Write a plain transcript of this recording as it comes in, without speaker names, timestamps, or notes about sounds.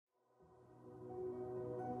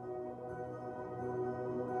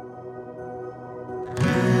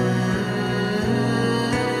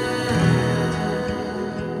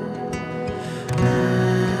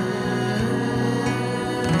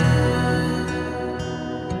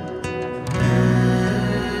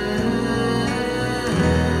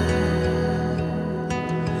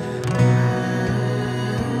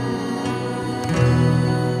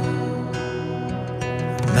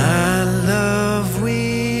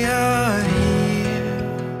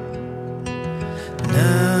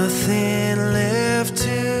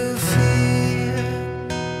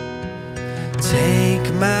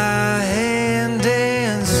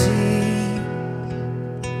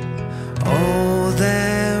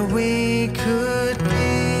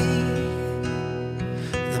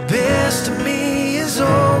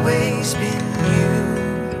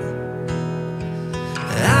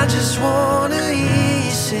wanna hear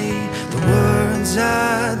you say the words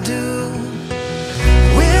I do.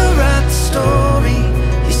 We'll write the story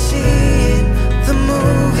you see in the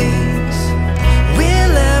movies.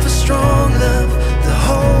 We'll have a strong love the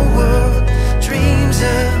whole world dreams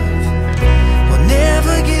of. We'll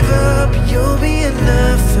never give up, you'll be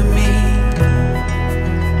enough for me.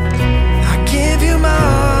 I give you my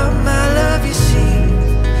heart, my love, you see.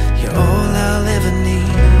 You're all I'll ever need.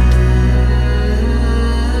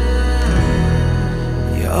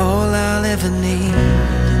 You're all I'll ever need.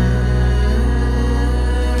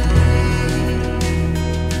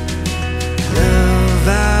 Love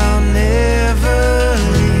I'll never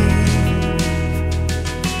leave.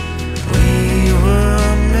 We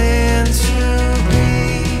were meant to be.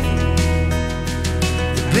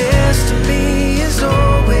 The best of me has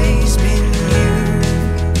always been you.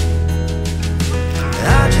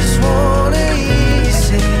 I just wanna hear you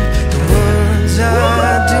say the words I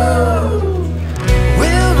do.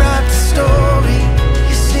 We'll write the story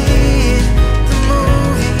you see in the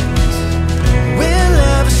movies. We'll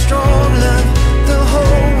have a strong love the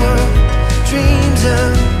whole world dreams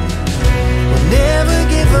of. We'll never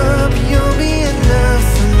give up, you'll be enough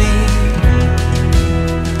for me.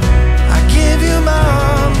 I give you my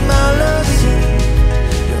heart, my love, see.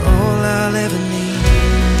 You're all I'll ever need.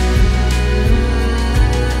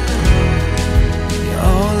 You're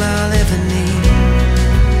all I'll ever need.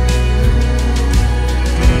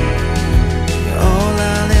 You're all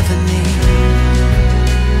I'll ever need.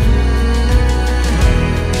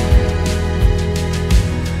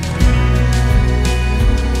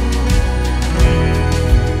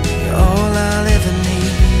 You're all I'll ever need.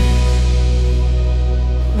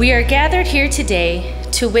 We are gathered here today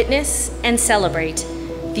to witness and celebrate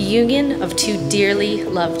the union of two dearly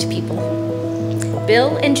loved people.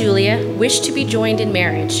 Bill and Julia wish to be joined in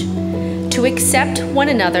marriage, to accept one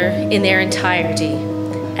another in their entirety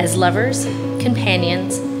as lovers,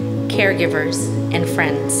 companions, caregivers, and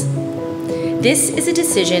friends. This is a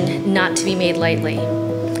decision not to be made lightly,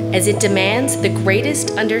 as it demands the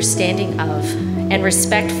greatest understanding of and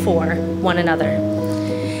respect for one another.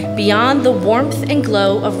 Beyond the warmth and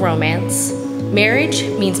glow of romance, marriage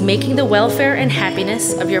means making the welfare and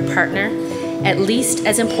happiness of your partner at least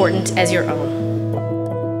as important as your own.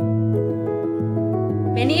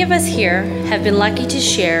 Many of us here have been lucky to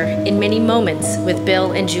share in many moments with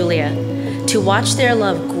Bill and Julia, to watch their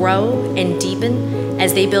love grow and deepen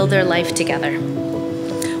as they build their life together.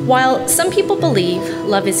 While some people believe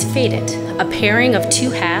love is fated, a pairing of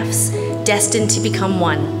two halves destined to become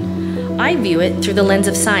one, I view it through the lens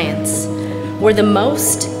of science, where the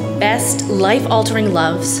most, best, life-altering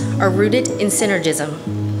loves are rooted in synergism.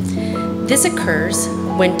 This occurs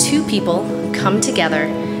when two people come together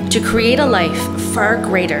to create a life far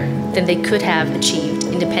greater than they could have achieved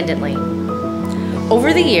independently.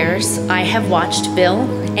 Over the years, I have watched Bill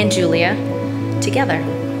and Julia together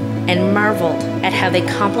and marveled at how they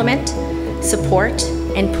complement, support,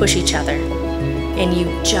 and push each other. And you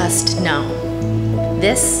just know,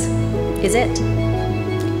 this is it.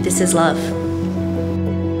 This is love.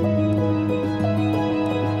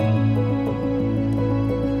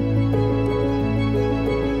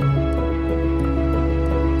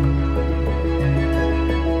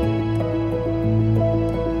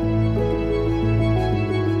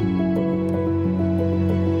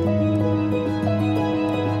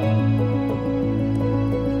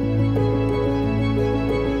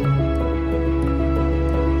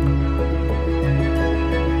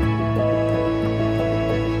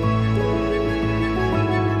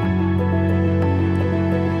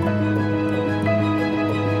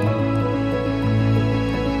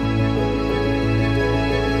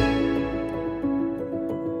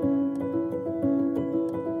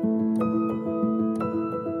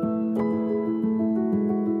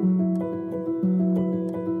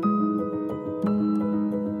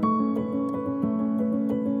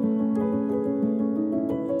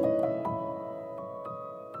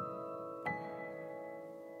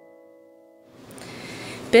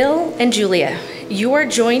 Bill and Julia, you are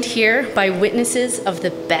joined here by witnesses of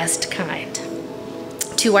the best kind.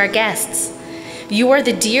 To our guests, you are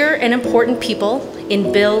the dear and important people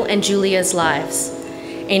in Bill and Julia's lives,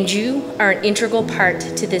 and you are an integral part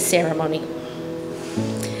to this ceremony.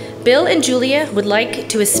 Bill and Julia would like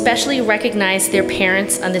to especially recognize their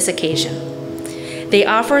parents on this occasion. They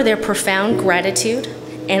offer their profound gratitude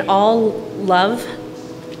and all love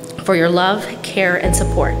for your love, care, and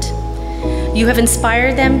support. You have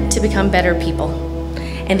inspired them to become better people,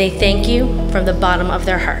 and they thank you from the bottom of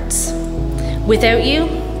their hearts. Without you,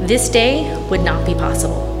 this day would not be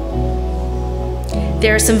possible.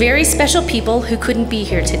 There are some very special people who couldn't be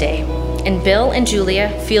here today, and Bill and Julia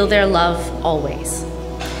feel their love always.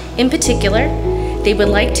 In particular, they would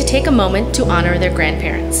like to take a moment to honor their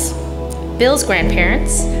grandparents. Bill's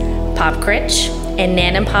grandparents, Pop Critch and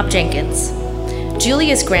Nan and Pop Jenkins.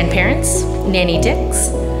 Julia's grandparents, Nanny Dix,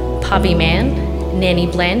 Poppy Mann, Nanny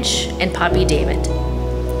Blanche, and Poppy David.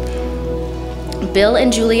 Bill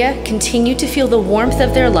and Julia continue to feel the warmth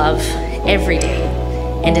of their love every day,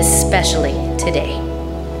 and especially today.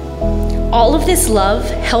 All of this love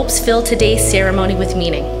helps fill today's ceremony with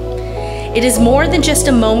meaning. It is more than just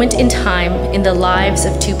a moment in time in the lives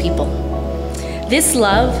of two people. This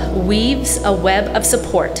love weaves a web of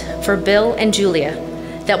support for Bill and Julia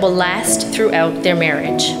that will last throughout their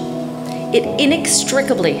marriage. It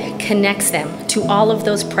inextricably connects them to all of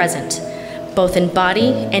those present, both in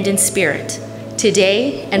body and in spirit,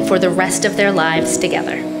 today and for the rest of their lives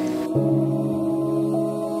together.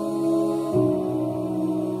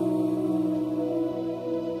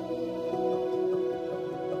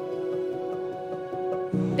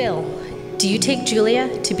 Bill, do you take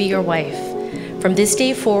Julia to be your wife? From this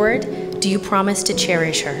day forward, do you promise to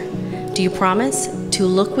cherish her? Do you promise to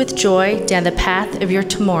look with joy down the path of your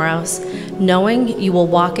tomorrows, knowing you will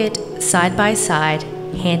walk it side by side,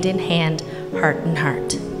 hand in hand, heart in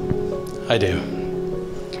heart? I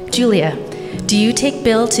do. Julia, do you take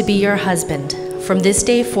Bill to be your husband? From this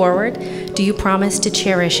day forward, do you promise to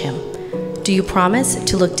cherish him? Do you promise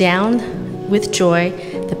to look down with joy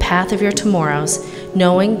the path of your tomorrows,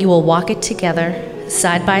 knowing you will walk it together,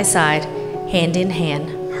 side by side, hand in hand,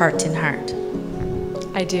 heart in heart?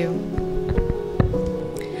 I do.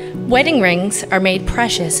 Wedding rings are made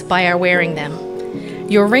precious by our wearing them.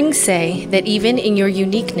 Your rings say that even in your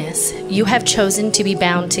uniqueness, you have chosen to be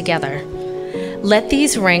bound together. Let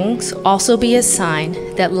these rings also be a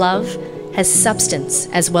sign that love has substance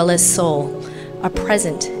as well as soul, a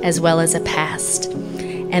present as well as a past,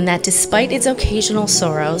 and that despite its occasional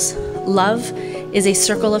sorrows, love is a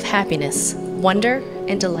circle of happiness, wonder,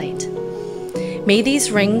 and delight. May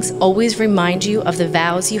these rings always remind you of the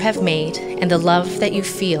vows you have made and the love that you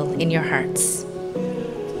feel in your hearts.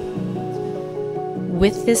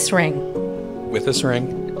 With this ring,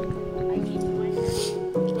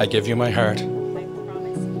 I give you my heart.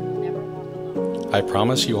 I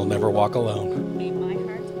promise you will never walk alone. May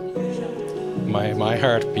my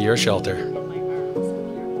heart be your shelter,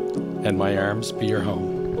 and my arms be your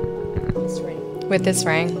home. With this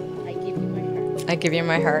ring, I give you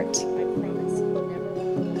my heart.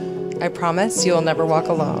 I promise you will never walk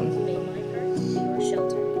alone.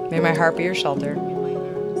 May my heart be your shelter,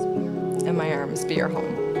 and my arms be your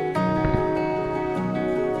home.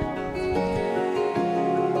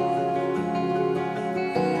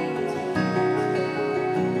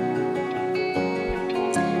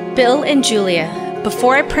 Bill and Julia,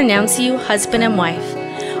 before I pronounce you husband and wife,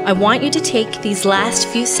 I want you to take these last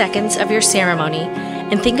few seconds of your ceremony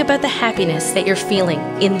and think about the happiness that you're feeling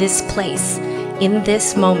in this place, in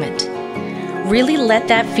this moment. Really let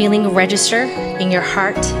that feeling register in your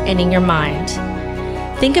heart and in your mind.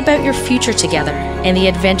 Think about your future together and the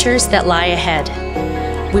adventures that lie ahead.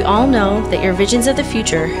 We all know that your visions of the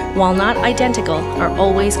future, while not identical, are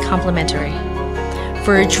always complementary.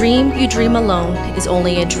 For a dream you dream alone is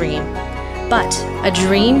only a dream, but a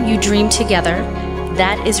dream you dream together,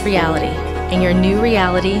 that is reality, and your new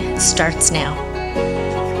reality starts now.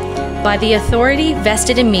 By the authority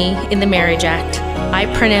vested in me in the Marriage Act,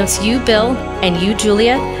 I pronounce you, Bill, and you,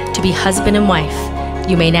 Julia, to be husband and wife.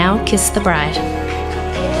 You may now kiss the bride.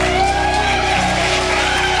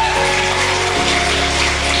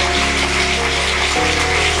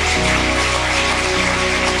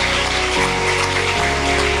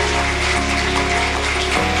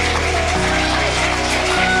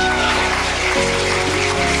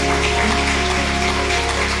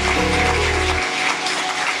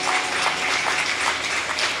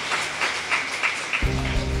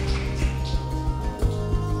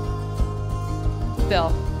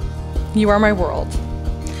 Bill, you are my world.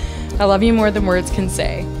 I love you more than words can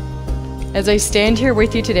say. As I stand here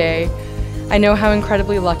with you today, I know how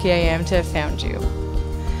incredibly lucky I am to have found you.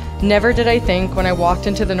 Never did I think when I walked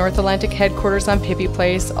into the North Atlantic headquarters on Pippi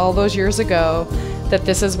Place all those years ago that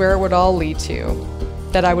this is where it would all lead to,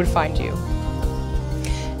 that I would find you.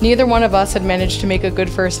 Neither one of us had managed to make a good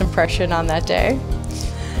first impression on that day.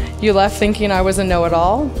 You left thinking I was a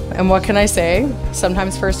know-it-all, and what can I say?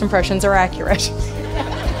 Sometimes first impressions are accurate.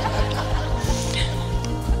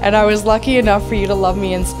 And I was lucky enough for you to love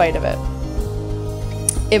me in spite of it.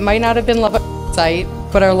 It might not have been love at sight,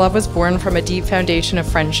 but our love was born from a deep foundation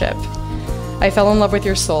of friendship. I fell in love with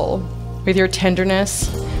your soul, with your tenderness,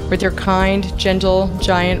 with your kind, gentle,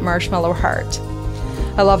 giant marshmallow heart.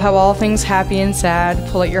 I love how all things happy and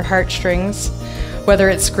sad pull at your heartstrings, whether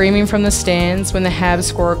it's screaming from the stands when the Habs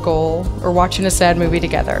score a goal or watching a sad movie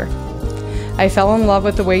together. I fell in love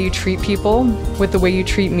with the way you treat people, with the way you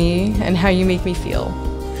treat me, and how you make me feel.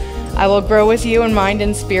 I will grow with you in mind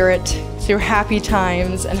and spirit through happy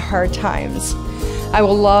times and hard times. I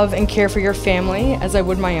will love and care for your family as I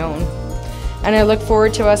would my own. And I look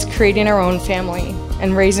forward to us creating our own family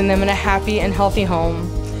and raising them in a happy and healthy home,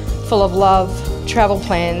 full of love, travel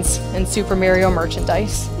plans, and Super Mario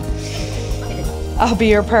merchandise. I'll be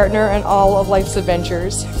your partner in all of life's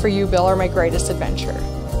adventures, for you, Bill, are my greatest adventure.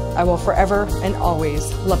 I will forever and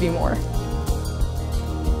always love you more.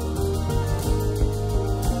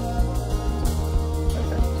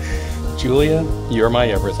 Julia, you're my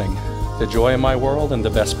everything, the joy of my world and the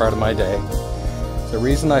best part of my day. The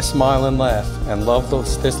reason I smile and laugh and love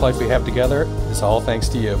this life we have together is all thanks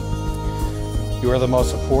to you. You are the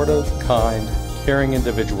most supportive, kind, caring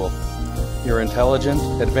individual. You're intelligent,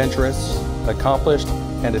 adventurous, accomplished,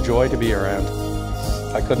 and a joy to be around.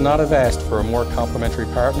 I could not have asked for a more complimentary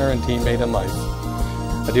partner and teammate in life.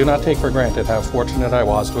 I do not take for granted how fortunate I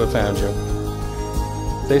was to have found you.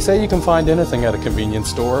 They say you can find anything at a convenience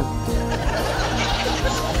store,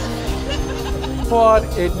 but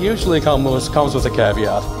it usually comes with a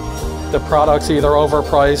caveat. The product's either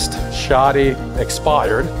overpriced, shoddy,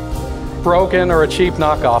 expired, broken, or a cheap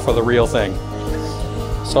knockoff of the real thing.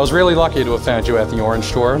 So I was really lucky to have found you at the Orange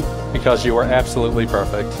Store because you were absolutely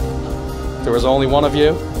perfect. There was only one of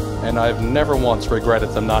you, and I've never once regretted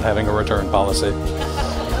them not having a return policy.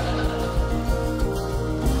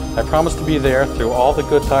 I promise to be there through all the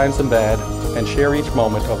good times and bad and share each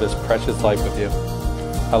moment of this precious life with you.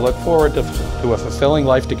 I look forward to a fulfilling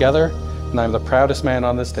life together, and I'm the proudest man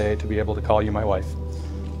on this day to be able to call you my wife.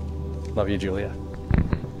 Love you, Julia.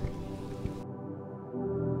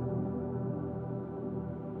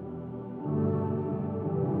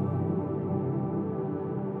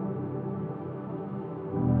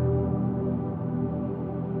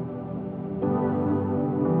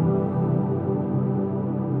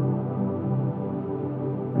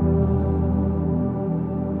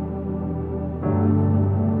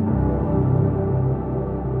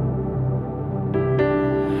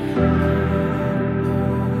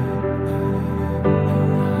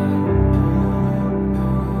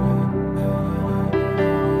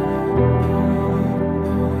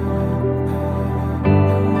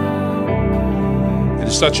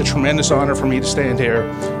 Such a tremendous honor for me to stand here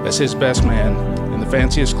as his best man in the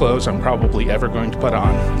fanciest clothes I'm probably ever going to put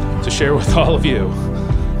on to share with all of you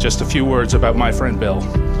just a few words about my friend Bill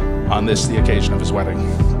on this, the occasion of his wedding.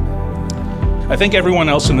 I think everyone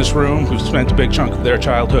else in this room who spent a big chunk of their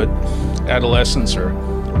childhood, adolescence, or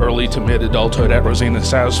early to mid-adulthood at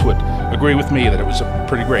Rosina's house would agree with me that it was a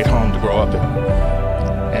pretty great home to grow up in.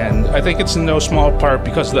 And I think it's in no small part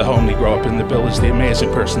because of the home he grew up in that Bill is the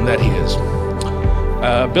amazing person that he is.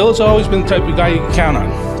 Bill has always been the type of guy you can count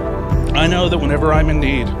on. I know that whenever I'm in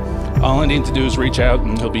need, all I need to do is reach out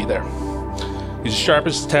and he'll be there. He's sharp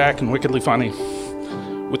as a tack and wickedly funny.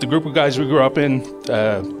 With the group of guys we grew up in,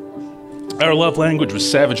 our love language was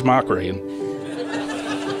savage mockery. And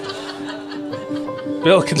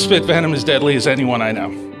Bill can spit venom as deadly as anyone I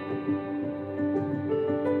know.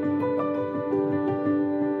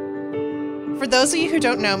 For those of you who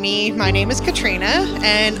don't know me, my name is Katrina,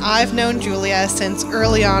 and I've known Julia since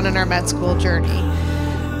early on in our med school journey.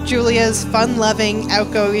 Julia's fun-loving,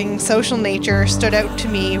 outgoing, social nature stood out to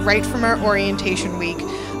me right from our orientation week,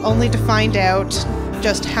 only to find out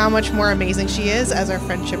just how much more amazing she is as our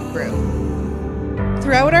friendship grew.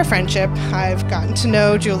 Throughout our friendship, I've gotten to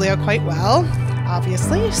know Julia quite well,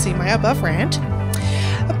 obviously, see my above rant,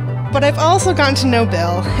 but I've also gotten to know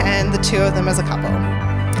Bill and the two of them as a couple.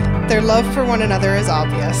 Their love for one another is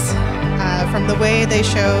obvious, from the way they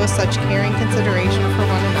show such caring consideration for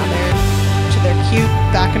one another, to their cute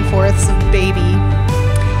back and forths of baby,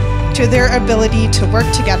 to their ability to work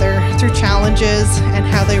together through challenges and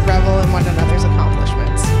how they revel in one another's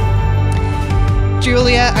accomplishments.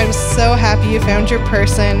 Julia, I'm so happy you found your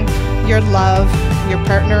person, your love, your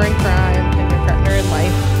partner in crime, and your partner in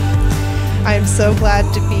life. I am so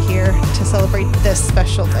glad to be here to celebrate this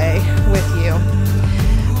special day with you.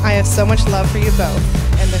 I have so much love for you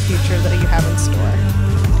both and the future that you have in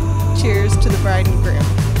store. Cheers to the bride and groom.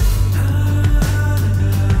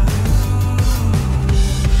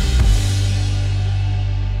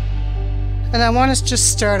 And I want to just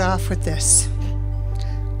start off with this.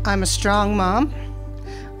 I'm a strong mom.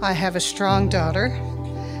 I have a strong daughter.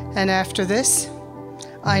 And after this,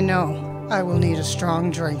 I know I will need a strong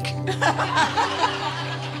drink.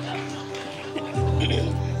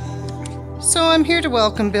 So I'm here to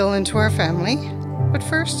welcome Bill into our family, but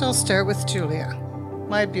first I'll start with Julia,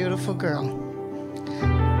 my beautiful girl.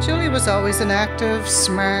 Julia was always an active,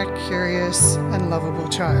 smart, curious, and lovable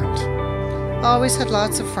child. Always had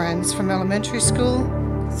lots of friends from elementary school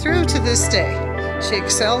through to this day. She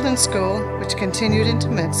excelled in school, which continued into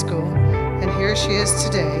med school, and here she is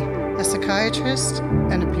today, a psychiatrist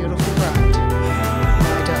and a beautiful bride.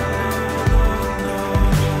 My daughter.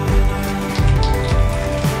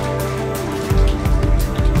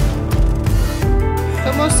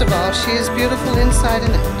 But most of all, she is beautiful inside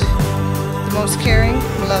and out. The most caring,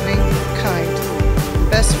 loving, kind,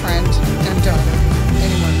 best friend and daughter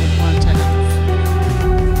anyone would want to have.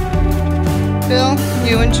 Bill,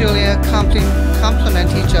 you and Julia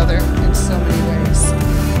complement each other in so many ways.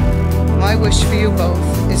 My wish for you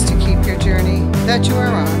both is to keep your journey that you are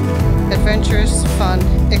on adventurous, fun,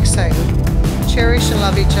 exciting. Cherish and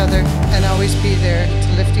love each other and always be there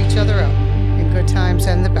to lift each other up in good times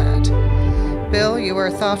and the bad. Bill, you are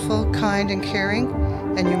thoughtful, kind, and caring,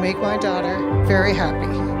 and you make my daughter very happy.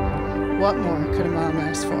 What more could a mom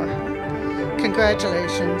ask for?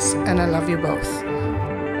 Congratulations, and I love you both.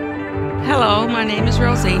 Hello, my name is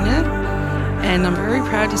Rosina, and I'm very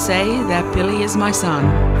proud to say that Billy is my son.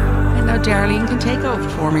 And now Darlene can take over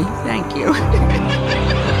for me. Thank you.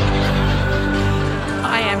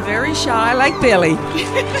 I am very shy like Billy.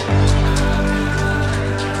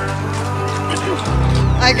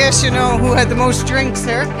 I guess you know who had the most drinks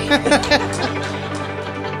there.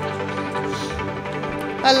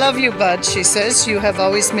 I love you, Bud, she says. You have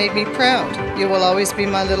always made me proud. You will always be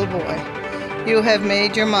my little boy. You have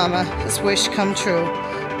made your mama's wish come true,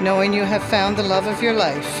 knowing you have found the love of your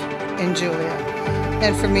life in Julia.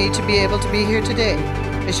 And for me to be able to be here today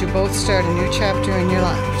as you both start a new chapter in your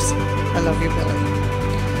lives. I love you, Billy.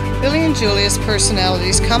 Billy and Julia's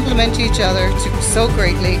personalities complement each other so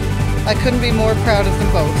greatly. I couldn't be more proud of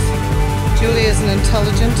them both. Julia is an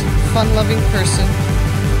intelligent, fun-loving person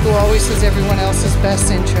who always has everyone else's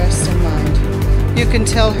best interest in mind. You can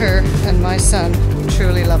tell her and my son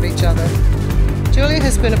truly love each other. Julia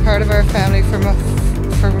has been a part of our family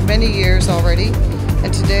for many years already,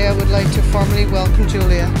 and today I would like to formally welcome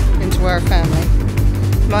Julia into our family.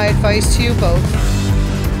 My advice to you both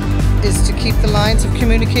is to keep the lines of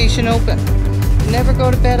communication open. Never go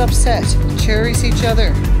to bed upset. Cherish each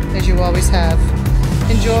other as you always have.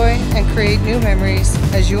 Enjoy and create new memories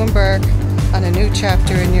as you embark on a new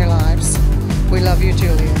chapter in your lives. We love you,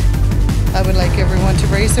 Julia. I would like everyone to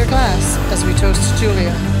raise their glass as we toast to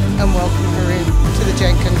Julia and welcome her in to the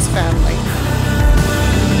Jenkins family.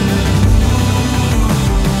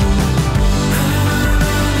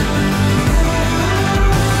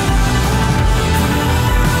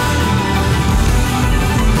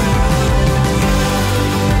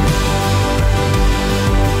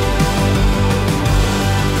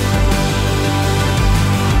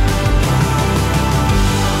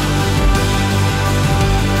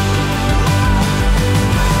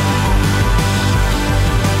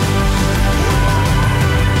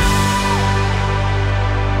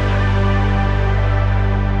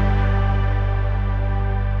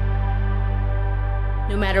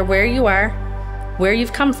 No matter where you are, where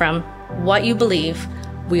you've come from, what you believe,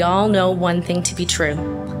 we all know one thing to be true.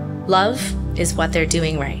 Love is what they're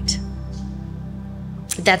doing right.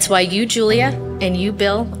 That's why you, Julia, and you,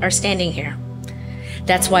 Bill, are standing here.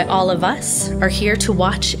 That's why all of us are here to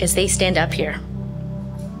watch as they stand up here.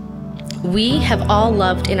 We have all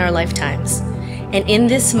loved in our lifetimes, and in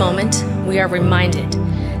this moment, we are reminded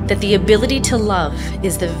that the ability to love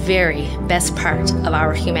is the very best part of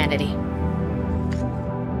our humanity.